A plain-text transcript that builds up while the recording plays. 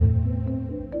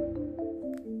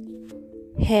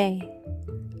Hey,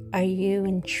 are you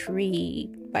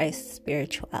intrigued by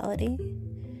spirituality?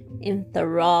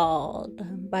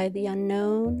 Enthralled by the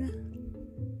unknown?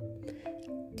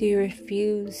 Do you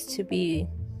refuse to be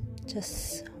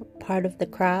just part of the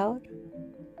crowd?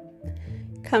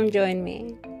 Come join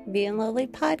me, Being Lowly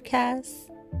Podcast.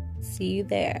 See you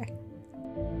there.